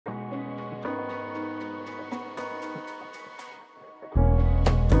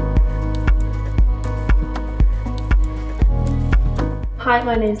Hi,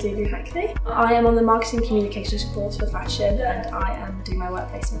 my name is Lulu. I am on the Marketing Communications course for fashion and I am doing my work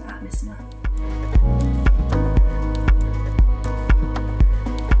placement at Missoma.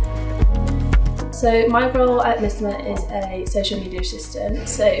 So my role at Missoma is a social media assistant,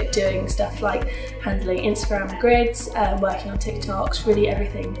 so doing stuff like handling Instagram grids, working on TikToks, really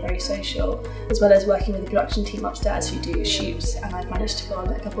everything very social, as well as working with the production team upstairs who do shoots, and I've managed to go on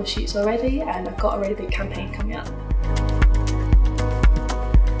a couple of shoots already and I've got a really big campaign coming up.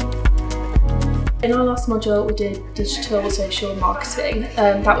 In our last module we did digital social marketing.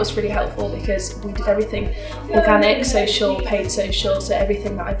 That was really helpful because we did everything organic, social, paid social, so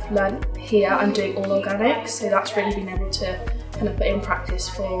everything that I've learned here I'm doing all organic, so that's really been able to kind of put in practice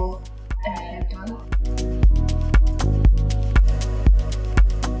for everything I've done.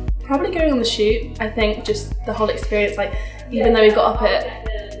 Probably going on the shoot. I think just the whole experience, like even though we got up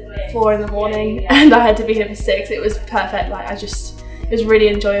at 4 in the morning and I had to be here for 6, it was perfect. Like it was really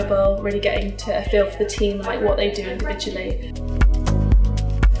enjoyable, really getting to feel for the team and like what they do individually.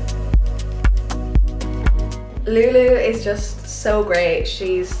 Lulu is just so great.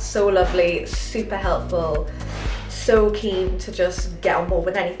 She's so lovely, super helpful, so keen to just get on board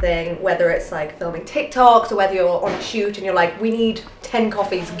with anything, whether it's like filming TikToks or whether you're on a shoot and you're like, we need 10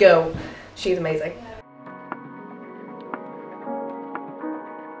 coffees, go. She's amazing.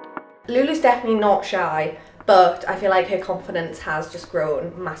 Lulu's definitely not shy, but I feel like her confidence has just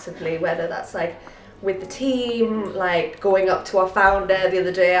grown massively, whether that's like with the team, like going up to our founder the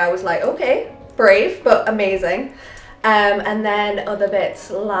other day, I was like, okay, brave, but amazing. And then other bits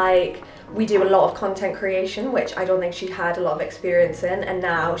like we do a lot of content creation, which I don't think she had a lot of experience in, and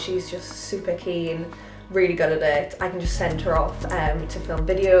now she's just super keen, really good at it. I can just send her off to film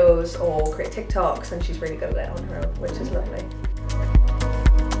videos or create TikToks and she's really good at it on her own, which is lovely.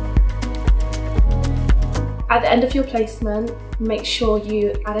 At the end of your placement, make sure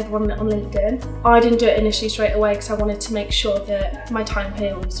you add everyone on LinkedIn. I didn't do it initially straight away because I wanted to make sure that my time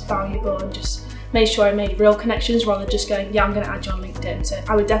here was valuable and just made sure I made real connections rather than just going, yeah, I'm going to add you on LinkedIn. So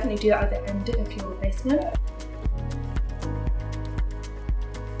I would definitely do that at the end of your placement.